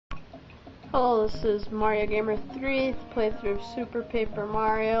Hello, this is Mario Gamer 3, playthrough of Super Paper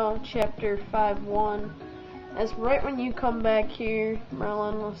Mario, Chapter 5-1. As right when you come back here,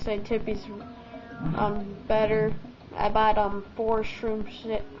 Merlin will say Tippy's better. I bought 4 shroom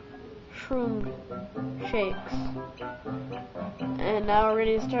shakes. And now we're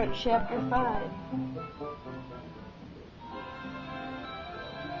ready to start Chapter 5.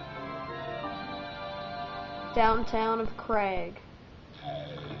 Downtown of Crag.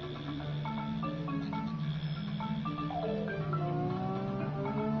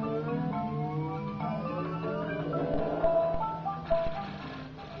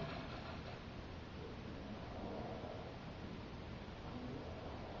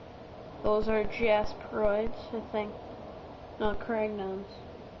 Those are Jasperoids, I think. No, Cragnomes.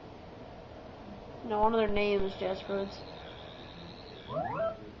 No, one of their names is Jasperoids.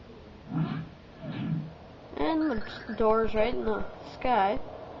 And the door's right in the sky.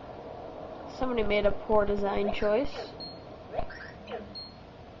 Somebody made a poor design choice.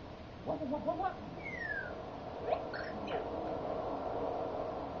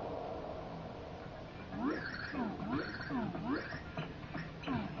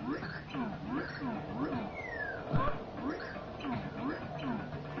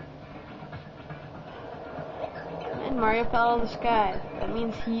 And Mario fell out of the sky. That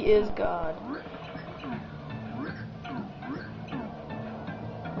means he is God.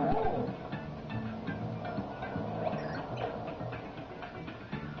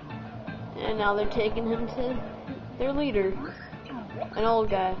 And now they're taking him to their leader, an old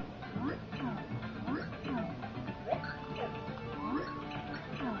guy.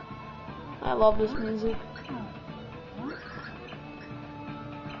 I love this music.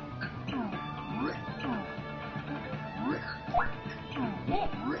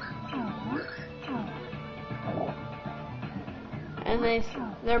 And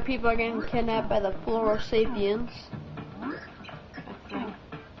their people are getting kidnapped by the Floro-Sapiens. I think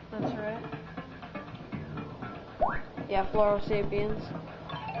that's right. Yeah, Floro-Sapiens.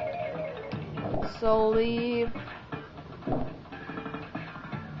 So leave.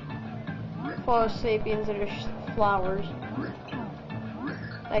 Floro-Sapiens are just flowers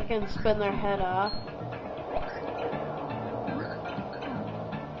that can spin their head off.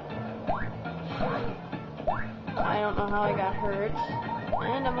 I don't know how I got hurt.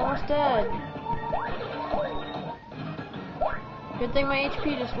 And I'm almost dead. Good thing my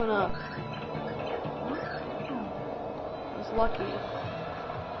HP just went up. I was lucky.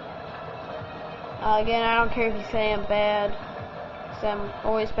 Again, I don't care if you say I'm bad, because I'm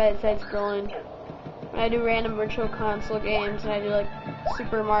always bad at side-scrolling. When I do random virtual console games, and I do like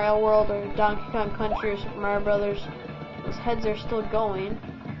Super Mario World or Donkey Kong Country or Super Mario Brothers, those heads are still going.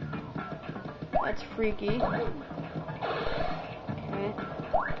 That's freaky. Okay.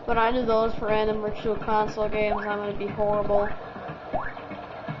 But I do those for random virtual console games, I'm gonna be horrible.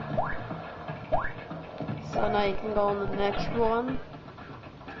 So now you can go on the next one.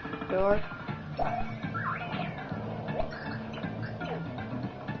 Door.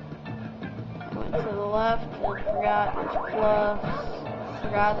 Went to the left and forgot there's plus.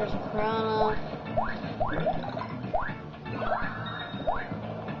 Forgot there's a piranha.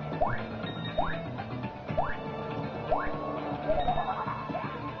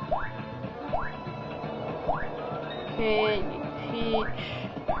 Okay, Peach.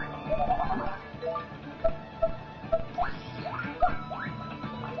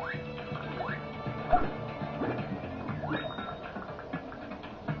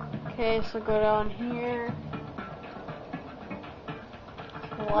 Okay, so go down here.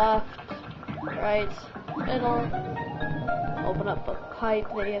 Left, right, middle. Open up the pipe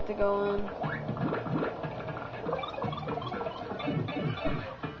that you have to go in.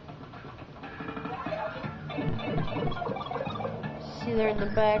 See there in the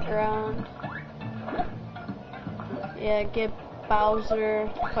background. Yeah, get Bowser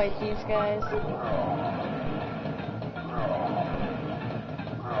to fight these guys.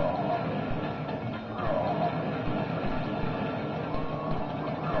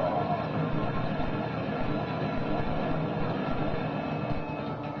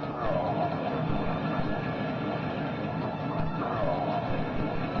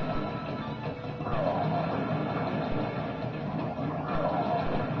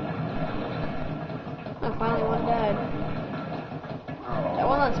 Oh, finally one died. That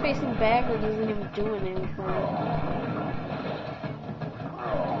one that's facing backwards isn't even doing anything.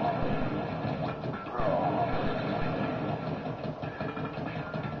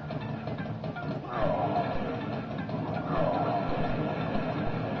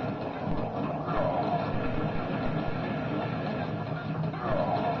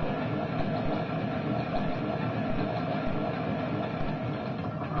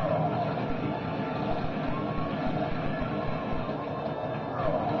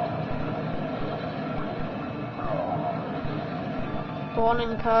 Bone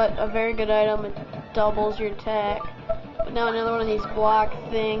and cut, a very good item. It doubles your attack. But now another one of these block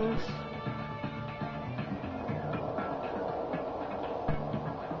things.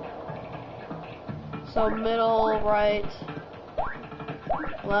 So middle, right,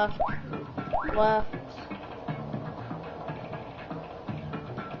 left, left,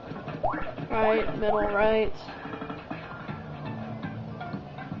 right, middle, right,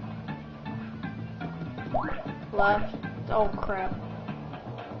 left. Oh crap.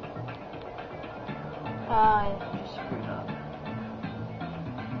 I just screwed up.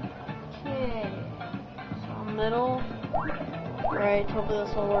 Okay. So middle, right, hopefully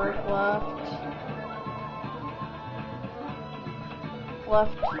this will work, left.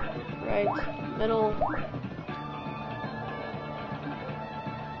 Left, right, middle,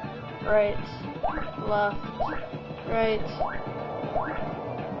 right, left, right,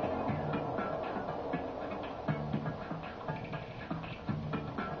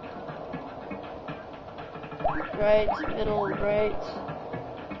 right, middle, right,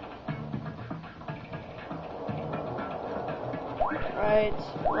 right,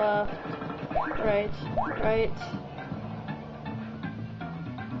 left, right, right,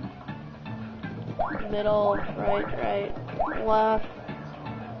 middle, right, right, left,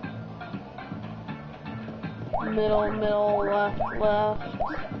 middle, middle, left, left,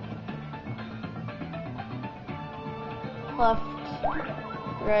 left,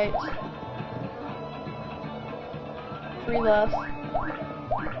 right, 3 left,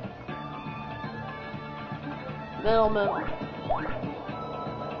 middle, middle.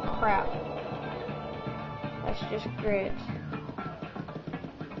 Crap. That's just great.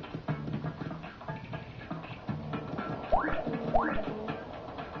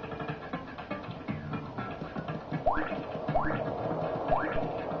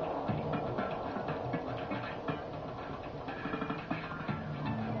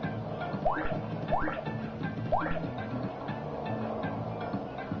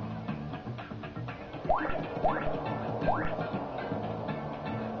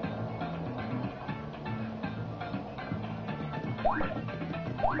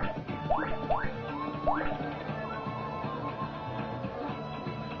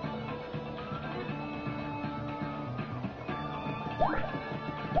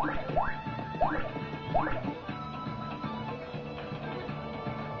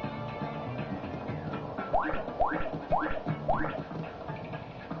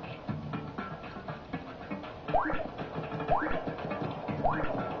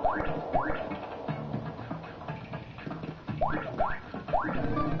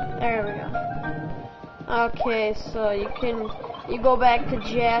 There we go. Okay, so you go back to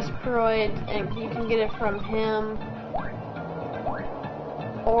Jasperoid and you can get it from him.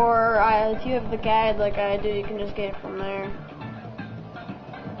 Or if you have the guide like I do, you can just get it from there.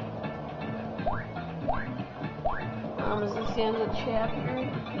 Is this the end of the chapter?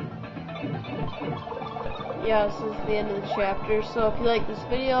 Yes, this is the end of the chapter. So if you like this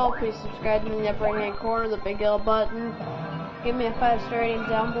video, please subscribe to me in the upper right hand corner, the big yellow button. Give me a 5-star rating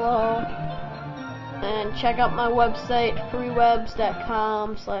down below. And check out my website,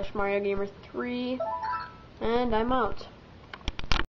 freewebs.com/MarioGamer3. And I'm out.